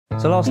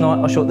So last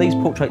night I shot these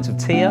portraits of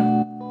Tia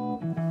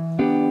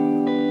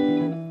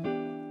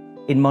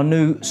in my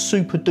new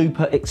super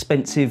duper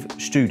expensive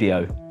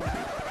studio.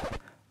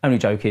 Only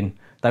joking.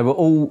 They were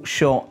all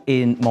shot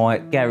in my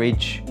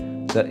garage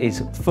that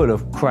is full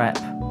of crap,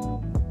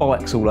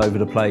 bikes all over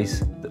the place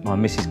that my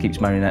missus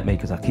keeps moaning at me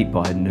because I keep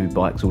buying new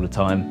bikes all the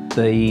time.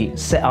 The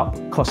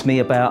setup cost me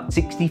about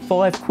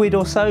 65 quid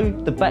or so.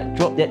 The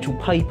backdrop, the actual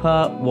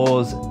paper,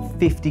 was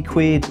 50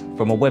 quid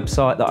from a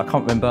website that I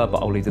can't remember, but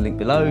I'll leave the link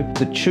below.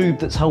 The tube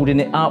that's holding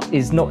it up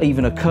is not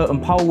even a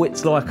curtain pole,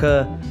 it's like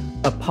a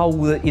pole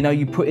that, you know,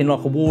 you put in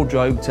like a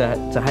wardrobe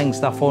to hang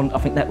stuff on. I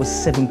think that was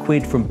 7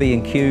 quid from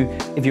B&Q.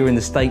 If you're in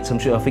the States, I'm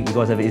sure, I think you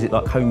guys have it, is it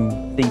like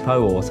Home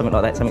Depot or something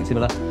like that, something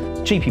similar?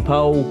 Cheapy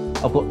pole.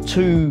 I've got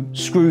 2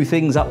 screw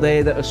things up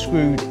there that are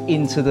screwed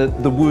into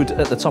the wood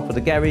at the top of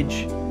the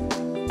garage.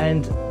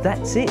 And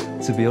that's it,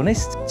 to be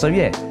honest. So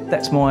yeah,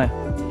 that's my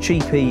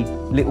cheapy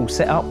little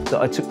setup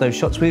that I took those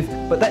shots with,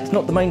 but that's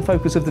not the main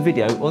focus of the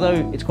video,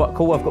 although it's quite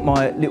cool. I've got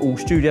my little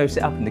studio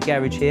set up in the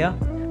garage here.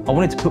 I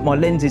wanted to put my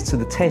lenses to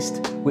the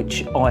test,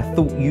 which I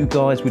thought you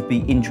guys would be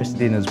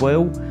interested in as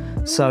well.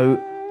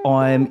 So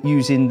I'm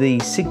using the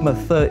Sigma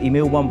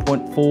 30mm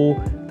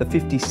 1.4, the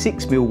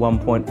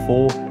 56mm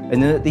 1.4,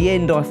 and then at the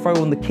end I throw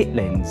on the kit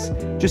lens,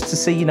 just to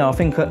see, you know, I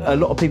think a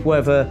lot of people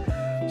have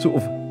a sort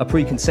of a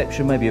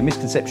preconception, maybe a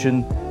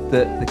misconception,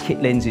 that the kit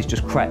lens is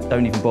just crap,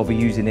 don't even bother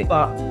using it.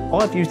 But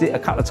I've used it a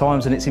couple of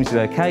times and it seems to be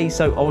okay,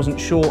 so I wasn't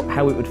sure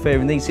how it would fare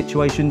in these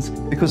situations,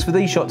 because for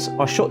these shots,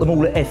 I shot them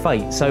all at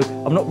f8, so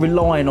I'm not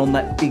relying on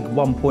that big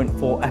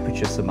 1.4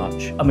 aperture so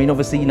much. I mean,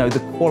 obviously, you know, the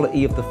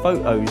quality of the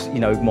photos, you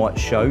know, might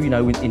show, you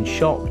know, in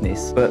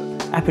sharpness, but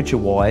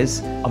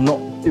aperture-wise, I'm not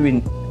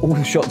doing all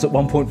the shots at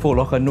 1.4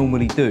 like I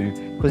normally do,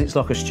 because it's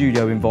like a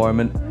studio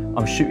environment.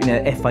 I'm shooting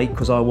at f8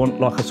 because I want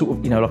like a sort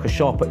of, you know, like a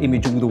sharper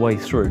image all the way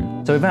through.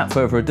 So without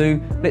further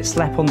ado, let's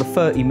slap on the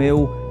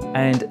 30mm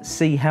and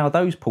see how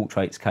those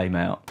portraits came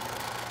out.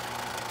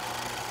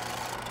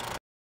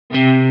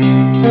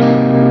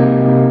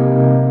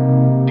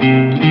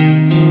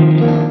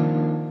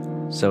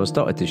 So I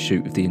started this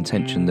shoot with the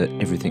intention that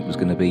everything was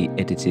going to be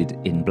edited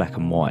in black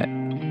and white.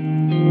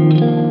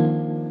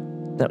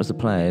 That was the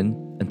plan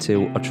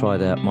until I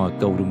tried out my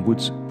Golden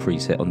Woods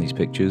preset on these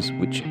pictures,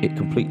 which it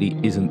completely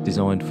isn't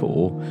designed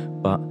for,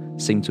 but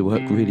seemed to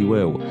work really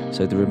well.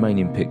 So the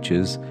remaining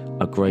pictures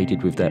are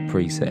graded with that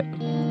preset.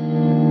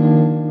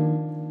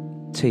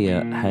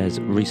 Tia has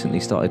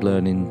recently started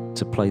learning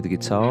to play the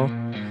guitar,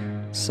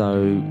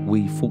 so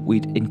we thought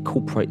we'd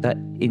incorporate that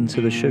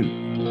into the shoot.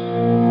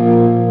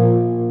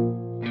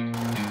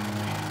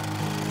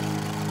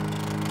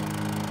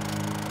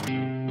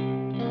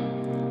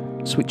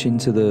 Switching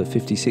to the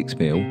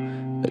 56mm,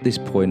 at this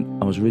point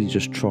I was really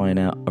just trying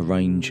out a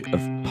range of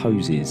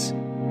poses.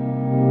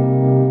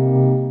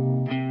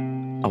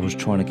 I was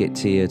trying to get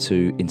Tia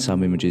to, in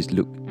some images,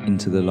 look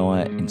into the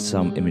light, in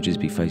some images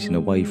be facing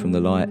away from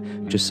the light,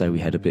 just so we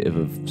had a bit of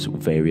a sort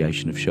of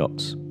variation of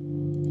shots.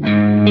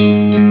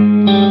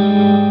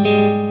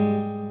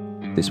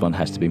 This one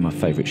has to be my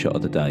favourite shot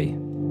of the day.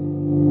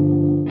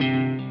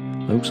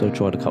 I also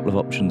tried a couple of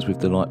options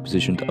with the light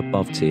positioned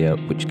above Tia,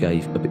 which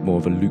gave a bit more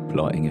of a loop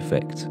lighting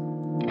effect.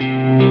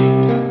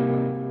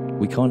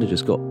 We kind of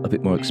just got a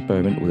bit more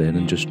experimental then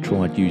and just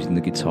tried using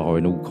the guitar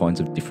in all kinds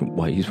of different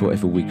ways,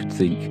 whatever we could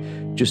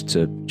think, just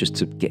to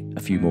get a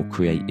few more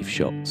creative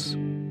shots.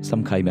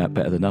 Some came out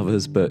better than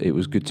others, but it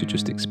was good to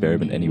just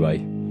experiment anyway.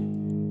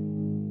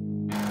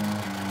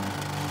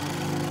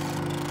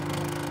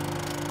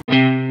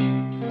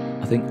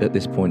 I think at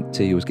this point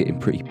Tia was getting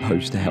pretty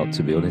posed out,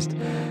 to be honest.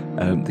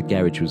 The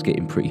garage was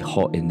getting pretty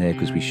hot in there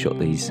because we shot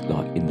these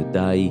like in the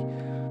day,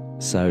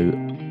 so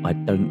I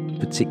don't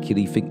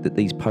particularly think that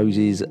these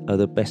poses are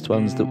the best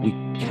ones that we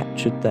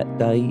captured that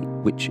day,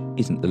 which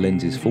isn't the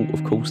lens's fault,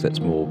 of course, that's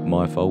more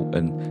my fault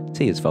and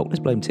Tia's fault. Let's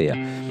blame Tia.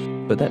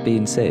 But that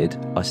being said,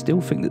 I still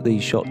think that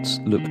these shots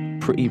look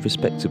pretty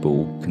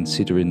respectable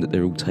considering that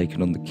they're all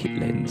taken on the kit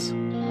lens.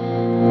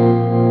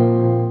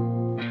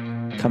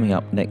 Coming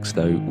up next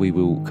though, we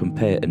will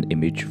compare an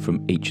image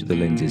from each of the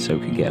lenses so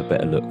we can get a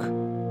better look.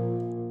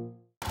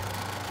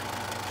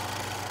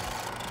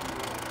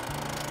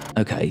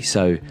 Okay,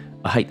 so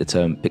I hate the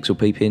term pixel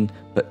peeping,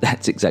 but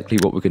that's exactly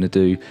what we're going to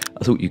do.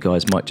 I thought you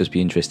guys might just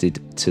be interested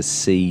to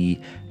see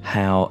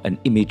how an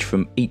image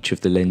from each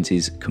of the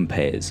lenses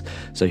compares.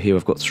 So here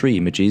I've got 3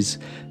 images.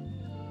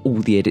 All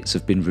the edits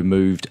have been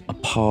removed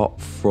apart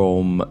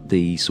from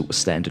the sort of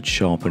standard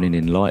sharpening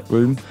in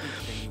Lightroom.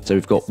 So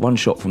we've got one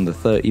shot from the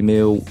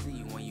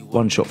 30mm,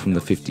 one shot from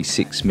the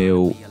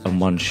 56mm,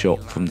 and one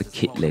shot from the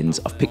kit lens.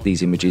 I've picked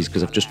these images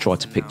because I've just tried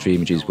to pick 3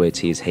 images where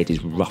Tia's head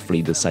is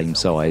roughly the same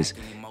size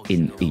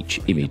in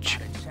each image.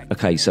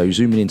 Okay, so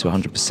zooming into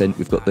 100%,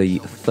 we've got the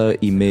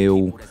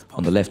 30mm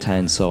on the left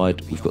hand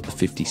side, we've got the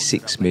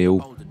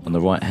 56mm on the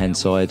right hand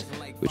side,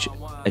 which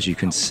as you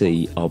can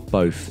see are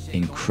both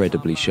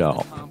incredibly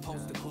sharp.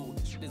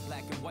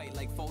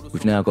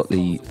 We've now got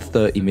the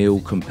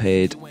 30mm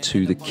compared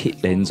to the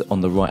kit lens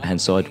on the right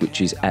hand side, which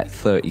is at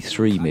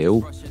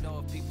 33mm.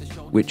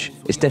 which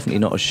is definitely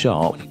not as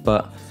sharp,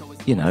 but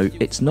you know,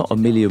 it's not a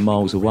million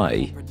miles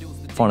away.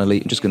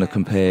 Finally, I'm just going to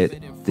compare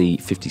the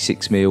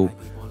 56mm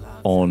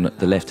on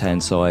the left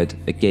hand side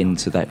again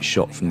to that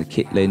shot from the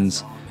kit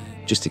lens,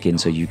 just again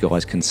so you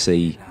guys can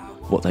see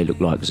what they look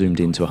like zoomed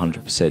into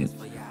 100%.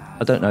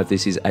 I don't know if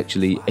this is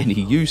actually any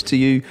use to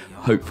you,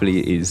 hopefully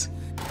it is.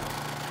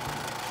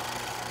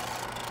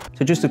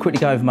 So just to quickly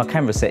go over my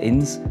camera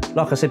settings,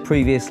 like I said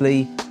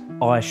previously,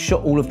 I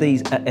shot all of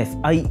these at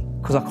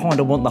f8 because I kind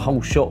of want the whole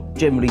shot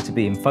generally to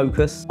be in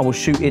focus. I was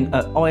shooting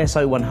at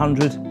ISO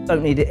 100,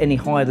 don't need it any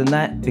higher than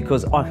that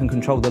because I can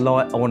control the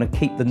light. I want to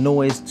keep the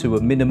noise to a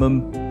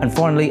minimum. And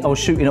finally, I was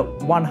shooting at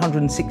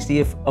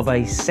 160th of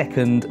a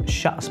second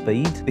shutter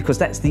speed because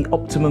that's the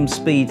optimum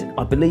speed,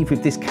 I believe,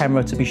 with this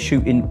camera to be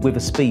shooting with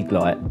a speed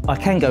light. I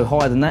can go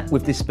higher than that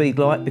with this speed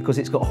light because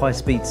it's got high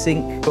speed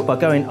sync, but by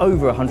going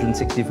over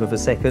 160th of a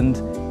second,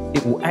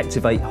 it will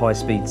activate high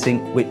speed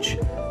sync, which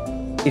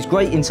is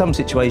great in some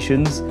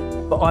situations,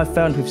 but I've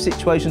found with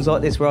situations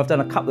like this where I've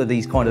done a couple of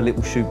these kind of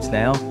little shoots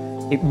now,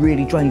 it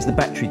really drains the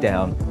battery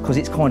down because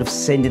it's kind of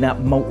sending out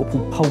multiple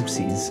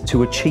pulses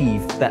to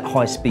achieve that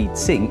high speed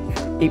sync.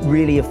 It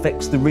really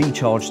affects the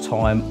recharge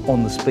time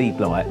on the speed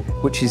light,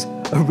 which is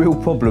a real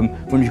problem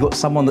when you've got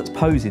someone that's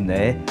posing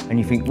there and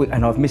you think,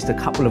 and I've missed a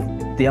couple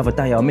of, the other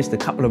day I missed a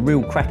couple of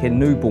real cracking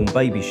newborn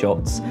baby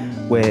shots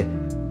where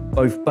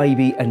both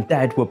baby and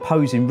dad were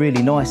posing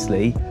really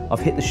nicely.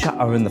 I've hit the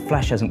shutter and the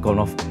flash hasn't gone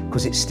off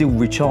because it's still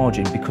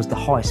recharging because the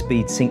high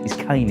speed sync is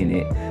caning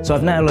it. So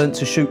I've now learned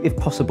to shoot, if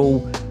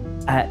possible,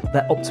 at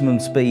that optimum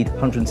speed,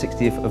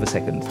 160th of a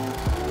second.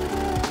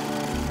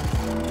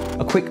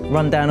 A quick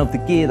rundown of the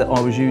gear that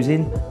I was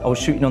using. I was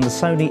shooting on the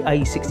Sony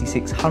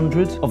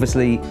A6600,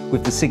 obviously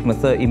with the Sigma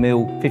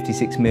 30mm,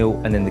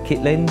 56mm, and then the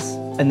kit lens.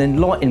 And then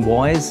lighting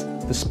wise,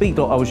 the speed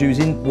light I was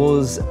using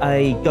was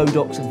a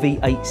Godox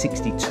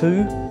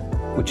V862,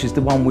 which is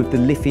the one with the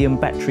lithium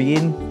battery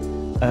in,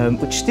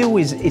 which still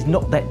is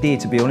not that dear,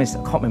 to be honest.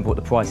 I can't remember what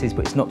the price is,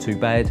 but it's not too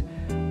bad.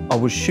 I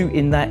was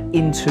shooting that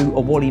into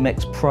a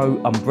Wallymex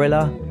Pro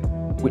umbrella,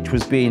 which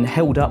was being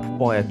held up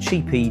by a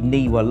cheapy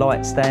Niwa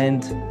light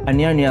stand. And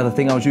the only other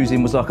thing I was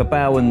using was like a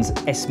Bowens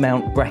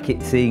S-mount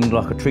bracket thing,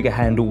 like a trigger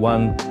handle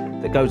one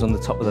that goes on the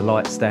top of the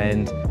light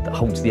stand that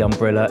holds the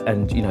umbrella,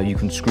 and you know, you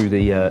can screw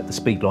the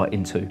speed light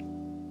into.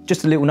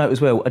 Just a little note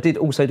as well, I did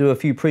also do a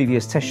few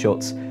previous test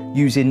shots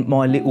using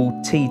my little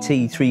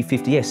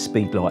TT350S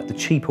speed light, the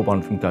cheaper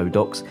one from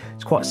Godox.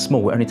 It's quite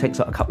small, it only takes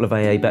like a couple of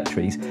AA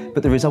batteries,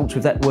 but the results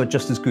with that were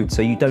just as good,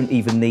 so you don't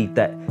even need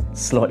that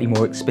slightly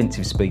more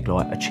expensive speed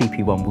light, a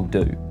cheapy one will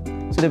do.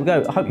 So there we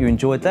go, I hope you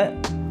enjoyed that.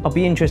 I'll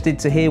be interested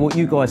to hear what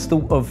you guys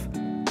thought of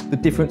the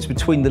difference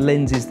between the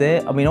lenses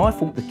there. I mean, I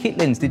thought the kit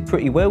lens did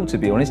pretty well, to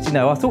be honest. You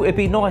know, I thought it'd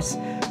be nice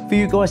for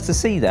you guys to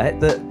see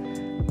that,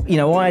 you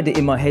know, I had it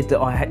in my head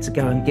that I had to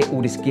go and get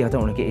all this gear. I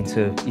don't want to get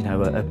into, you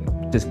know, a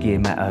just gear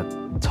matter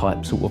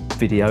type sort of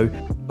video,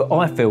 but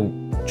I feel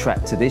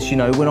trapped to this. You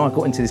know, when I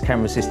got into this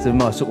camera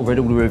system, I sort of read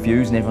all the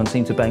reviews and everyone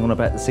seemed to bang on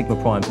about the Sigma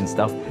Primes and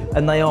stuff,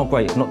 and they are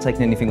great. I'm not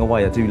taking anything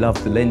away. I do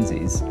love the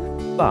lenses,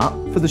 but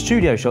for the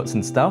studio shots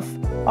and stuff,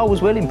 I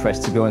was well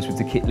impressed, to be honest, with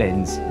the kit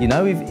lens. You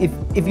know,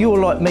 if you're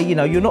like me, you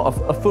know, you're not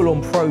a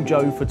full-on pro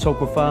Joe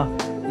photographer.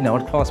 You know,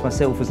 I'd class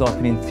myself as like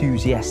an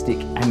enthusiastic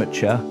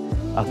amateur.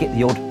 I get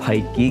the odd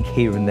paid gig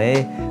here and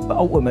there, but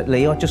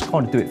ultimately I just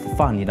kind of do it for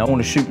fun, you know. I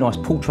want to shoot nice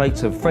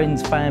portraits of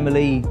friends,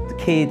 family, the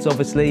kids,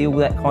 obviously, all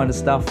that kind of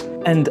stuff.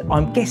 And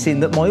I'm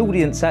guessing that my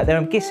audience out there,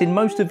 I'm guessing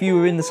most of you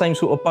are in the same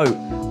sort of boat.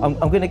 I'm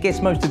going to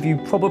guess most of you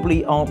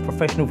probably aren't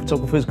professional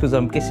photographers, because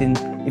I'm guessing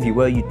if you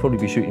were, you'd probably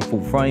be shooting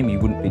full frame. You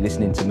wouldn't be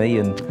listening to me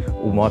and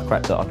all my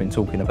crap that I've been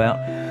talking about.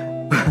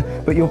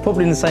 But you're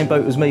probably in the same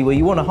boat as me, where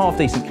you want a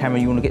half-decent camera,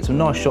 you want to get some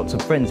nice shots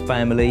of friends,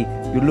 family,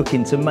 you're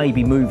looking to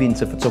maybe move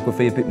into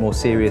photography a bit more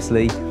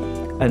seriously.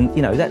 And,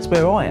 you know, that's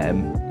where I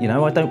am. You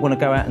know, I don't want to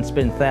go out and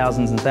spend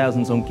thousands and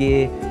thousands on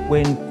gear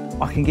when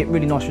I can get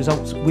really nice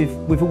results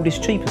with all this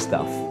cheaper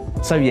stuff.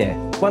 So yeah,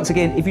 once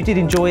again, if you did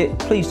enjoy it,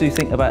 please do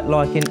think about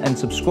liking and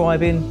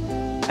subscribing,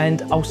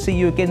 and I'll see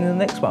you again in the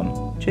next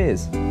one.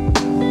 Cheers.